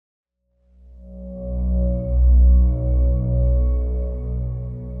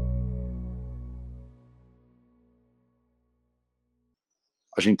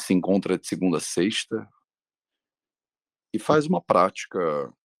A gente se encontra de segunda a sexta e faz uma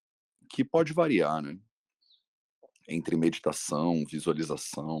prática que pode variar, né? Entre meditação,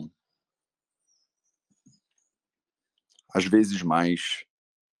 visualização, às vezes mais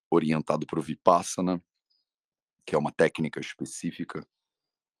orientado para o Vipassana, que é uma técnica específica,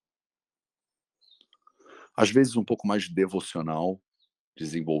 às vezes um pouco mais devocional,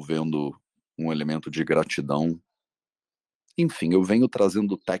 desenvolvendo um elemento de gratidão. Enfim, eu venho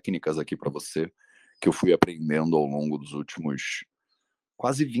trazendo técnicas aqui para você que eu fui aprendendo ao longo dos últimos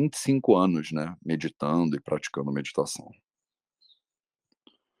quase 25 anos, né, meditando e praticando meditação.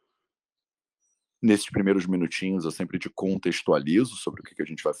 Nesses primeiros minutinhos, eu sempre te contextualizo sobre o que a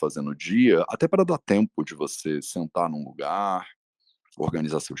gente vai fazer no dia, até para dar tempo de você sentar num lugar,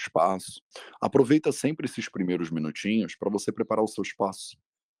 organizar seu espaço. Aproveita sempre esses primeiros minutinhos para você preparar o seu espaço.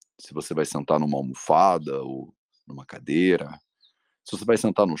 Se você vai sentar numa almofada ou numa cadeira, se você vai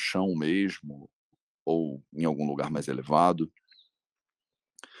sentar no chão mesmo ou em algum lugar mais elevado,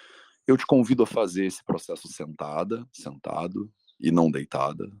 eu te convido a fazer esse processo sentado e não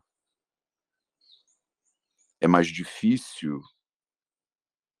deitada. É mais difícil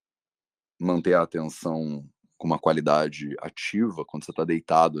manter a atenção com uma qualidade ativa quando você está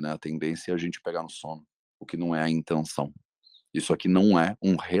deitado, né? A tendência é a gente pegar no sono, o que não é a intenção. Isso aqui não é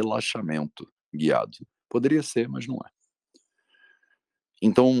um relaxamento guiado. Poderia ser, mas não é.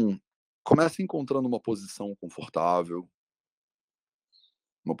 Então, comece encontrando uma posição confortável,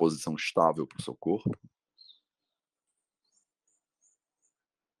 uma posição estável para o seu corpo.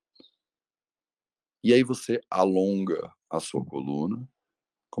 E aí você alonga a sua coluna,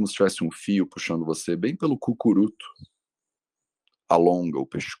 como se tivesse um fio puxando você bem pelo cucuruto. Alonga o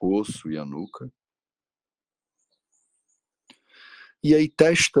pescoço e a nuca. E aí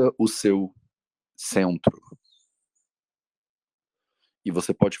testa o seu centro. E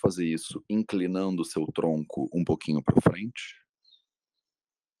você pode fazer isso inclinando o seu tronco um pouquinho para frente,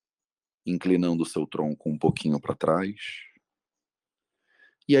 inclinando o seu tronco um pouquinho para trás.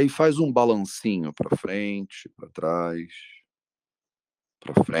 E aí faz um balancinho para frente, para trás,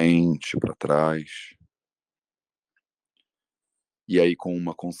 para frente, para trás. E aí, com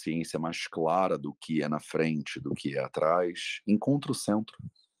uma consciência mais clara do que é na frente, do que é atrás, encontra o centro.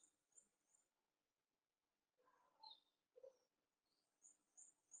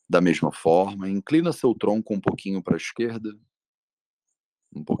 Da mesma forma, inclina seu tronco um pouquinho para a esquerda,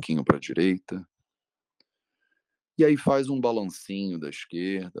 um pouquinho para a direita. E aí faz um balancinho da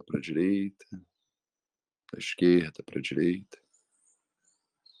esquerda para a direita, da esquerda para a direita.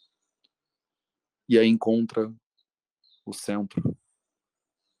 E aí encontra o centro,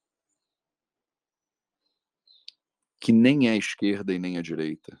 que nem é a esquerda e nem a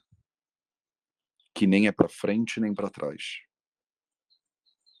direita, que nem é para frente nem para trás.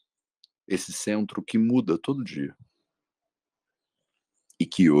 Esse centro que muda todo dia. E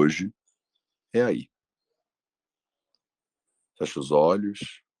que hoje é aí. Fecha os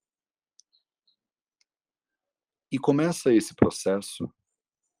olhos e começa esse processo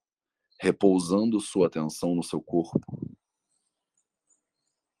repousando sua atenção no seu corpo.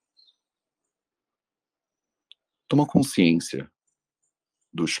 Toma consciência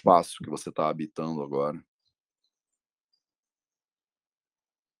do espaço que você está habitando agora.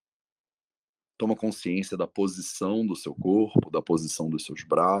 Toma consciência da posição do seu corpo, da posição dos seus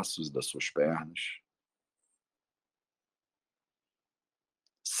braços, das suas pernas.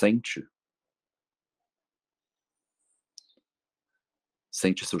 Sente.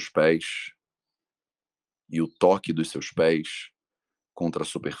 Sente seus pés e o toque dos seus pés contra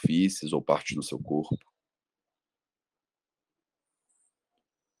superfícies ou partes do seu corpo.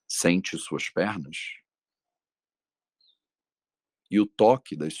 Sente suas pernas e o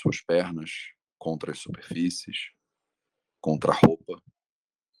toque das suas pernas contra as superfícies, contra a roupa,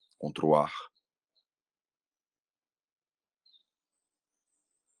 contra o ar.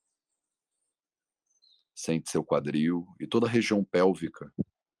 Sente seu quadril e toda a região pélvica.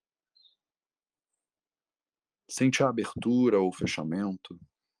 Sente a abertura ou fechamento.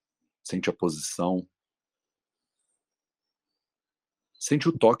 Sente a posição. Sente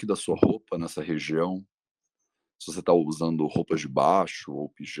o toque da sua roupa nessa região. Se você está usando roupas de baixo ou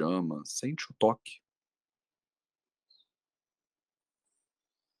pijama, sente o toque.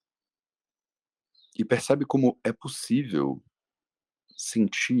 E percebe como é possível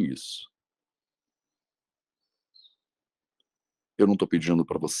sentir isso. Eu não estou pedindo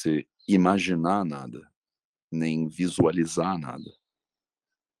para você imaginar nada, nem visualizar nada.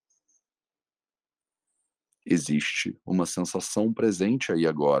 Existe uma sensação presente aí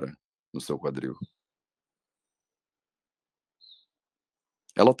agora no seu quadril.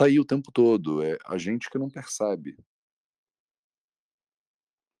 Ela tá aí o tempo todo, é a gente que não percebe.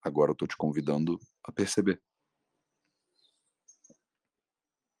 Agora eu tô te convidando a perceber.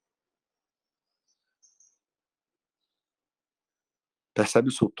 Percebe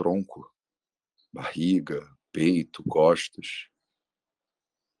o seu tronco, barriga, peito, costas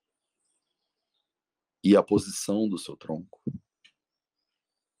e a posição do seu tronco.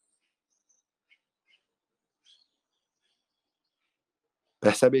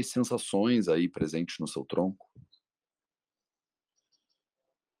 Percebe as sensações aí presentes no seu tronco.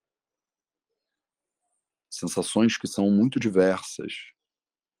 Sensações que são muito diversas,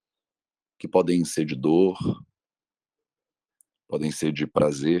 que podem ser de dor, podem ser de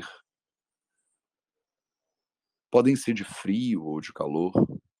prazer, podem ser de frio ou de calor,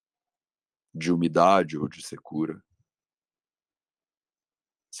 de umidade ou de secura.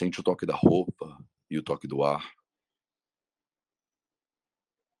 Sente o toque da roupa e o toque do ar.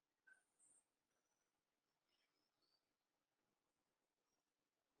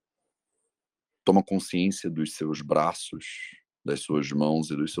 Toma consciência dos seus braços, das suas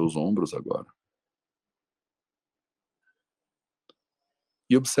mãos e dos seus ombros agora.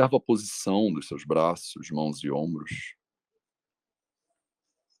 E observa a posição dos seus braços, mãos e ombros.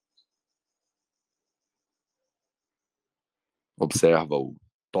 Observa o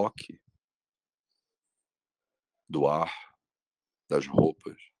toque do ar, das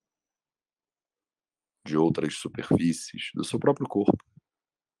roupas, de outras superfícies, do seu próprio corpo.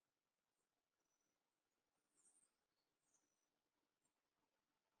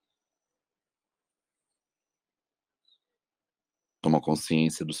 Toma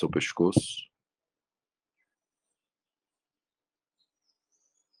consciência do seu pescoço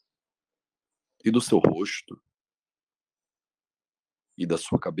e do seu rosto e da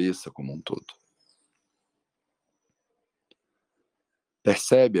sua cabeça como um todo.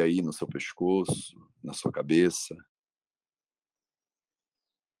 Percebe aí no seu pescoço, na sua cabeça,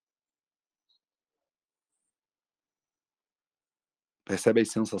 percebe as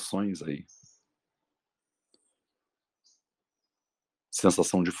sensações aí.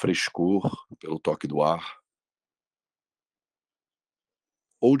 Sensação de frescor pelo toque do ar,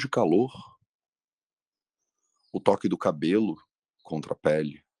 ou de calor, o toque do cabelo contra a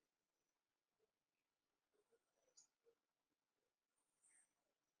pele.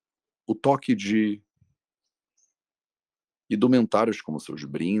 O toque de indumentários como seus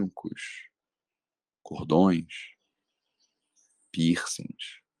brincos, cordões,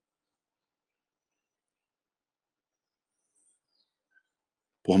 piercings.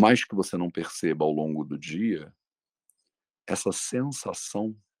 Por mais que você não perceba ao longo do dia, essa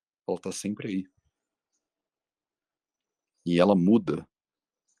sensação, ela está sempre aí. E ela muda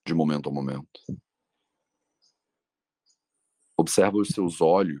de momento a momento. Observa os seus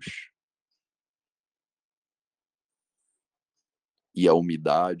olhos e a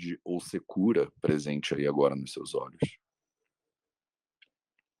umidade ou secura presente aí agora nos seus olhos.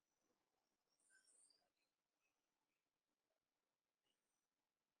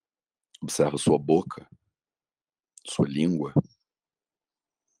 Observa sua boca, sua língua.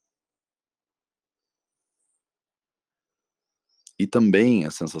 E também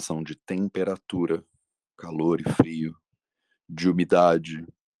a sensação de temperatura, calor e frio, de umidade,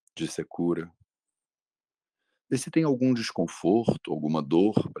 de secura. Vê se tem algum desconforto, alguma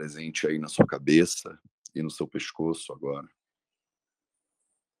dor presente aí na sua cabeça e no seu pescoço agora.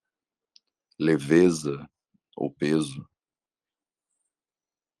 Leveza ou peso,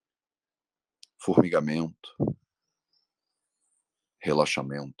 formigamento,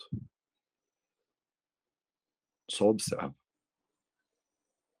 relaxamento. Só observa.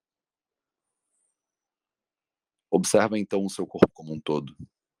 Observa então o seu corpo como um todo,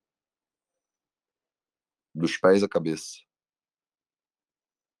 dos pés à cabeça.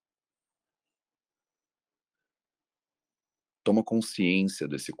 Toma consciência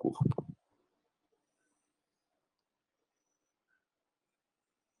desse corpo.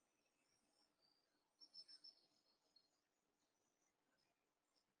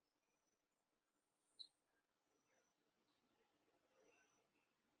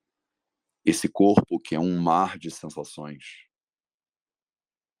 Esse corpo que é um mar de sensações.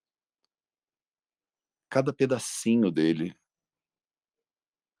 Cada pedacinho dele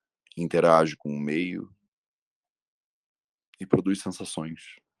interage com o meio e produz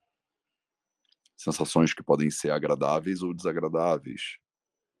sensações. Sensações que podem ser agradáveis ou desagradáveis,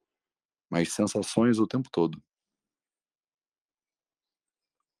 mas sensações o tempo todo.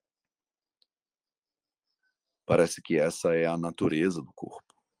 Parece que essa é a natureza do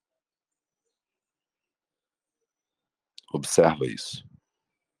corpo. Observa isso.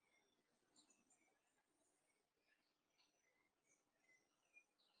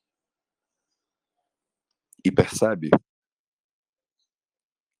 E percebe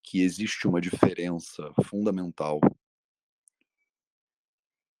que existe uma diferença fundamental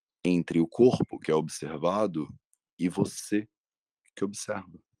entre o corpo que é observado e você que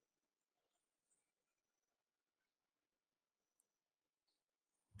observa.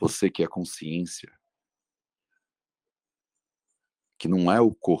 Você que é consciência, que não é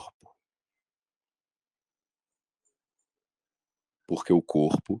o corpo, porque o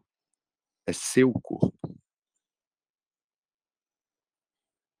corpo é seu corpo.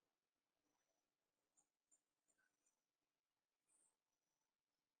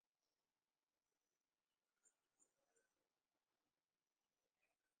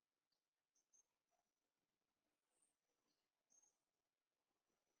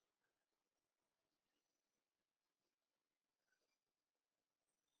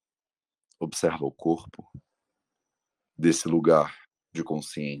 Observa o corpo desse lugar de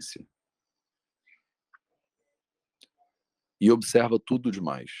consciência e observa tudo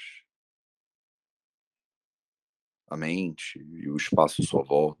demais. A mente e o espaço à sua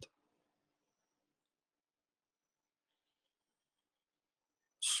volta,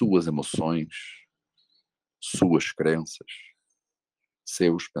 suas emoções, suas crenças,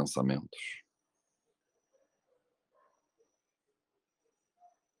 seus pensamentos.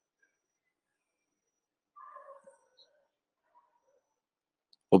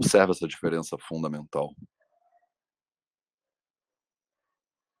 Observa essa diferença fundamental.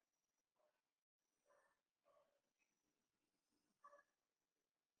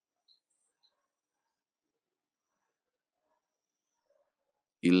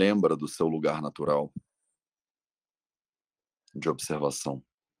 E lembra do seu lugar natural de observação,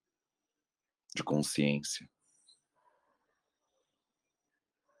 de consciência.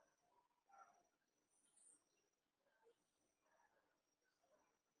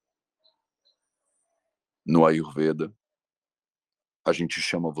 No Ayurveda, a gente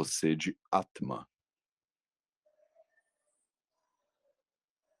chama você de Atma,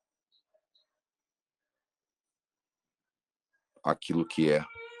 aquilo que é.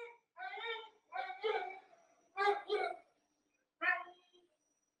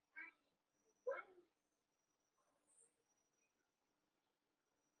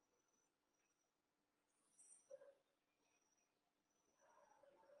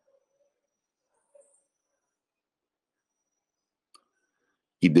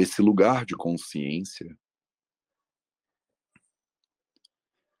 E desse lugar de consciência,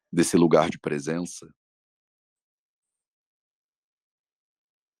 desse lugar de presença,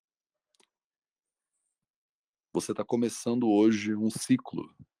 você está começando hoje um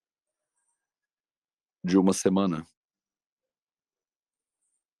ciclo de uma semana.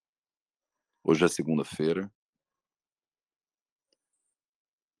 Hoje é segunda-feira.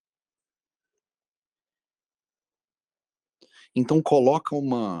 Então coloca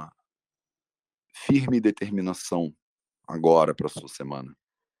uma firme determinação agora para a sua semana.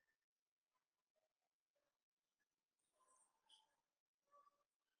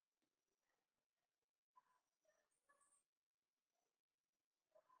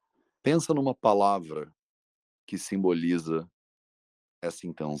 Pensa numa palavra que simboliza essa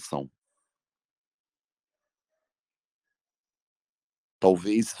intenção.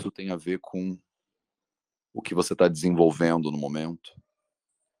 Talvez isso tenha a ver com o que você está desenvolvendo no momento.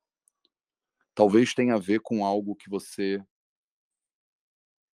 Talvez tenha a ver com algo que você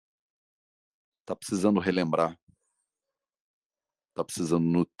está precisando relembrar, está precisando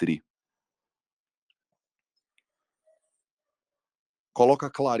nutrir.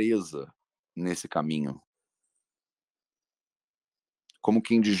 Coloca clareza nesse caminho, como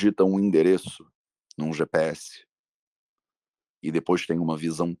quem digita um endereço num GPS e depois tem uma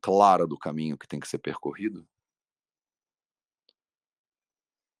visão clara do caminho que tem que ser percorrido.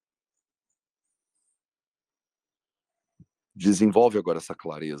 Desenvolve agora essa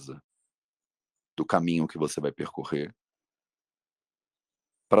clareza do caminho que você vai percorrer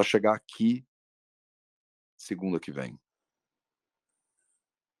para chegar aqui segunda que vem.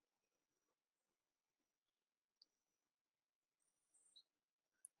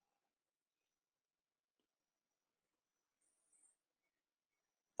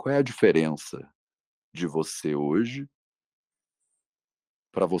 Qual é a diferença de você hoje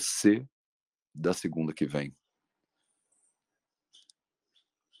para você da segunda que vem?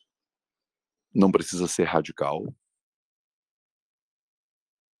 Não precisa ser radical,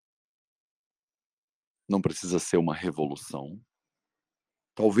 não precisa ser uma revolução,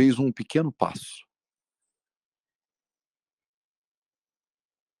 talvez um pequeno passo.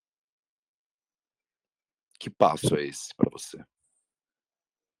 Que passo é esse para você?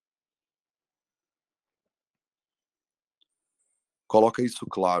 Coloca isso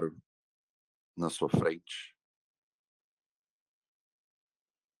claro na sua frente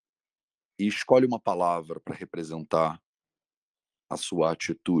e escolhe uma palavra para representar a sua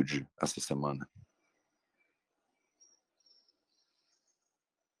atitude essa semana,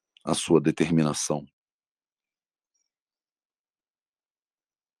 a sua determinação.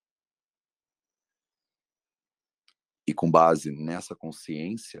 E com base nessa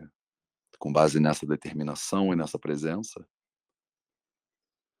consciência, com base nessa determinação e nessa presença,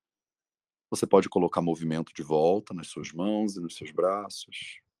 você pode colocar movimento de volta nas suas mãos e nos seus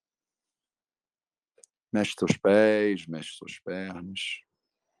braços. Mexe seus pés, mexe suas pernas.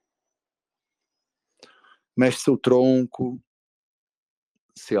 Mexe seu tronco,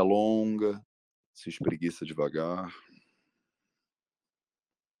 se alonga, se espreguiça devagar.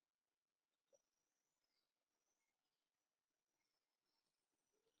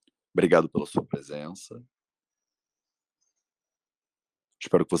 Obrigado pela sua presença.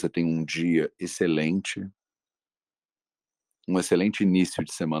 Espero que você tenha um dia excelente, um excelente início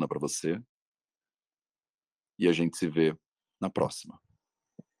de semana para você. E a gente se vê na próxima.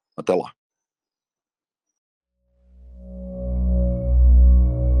 Até lá.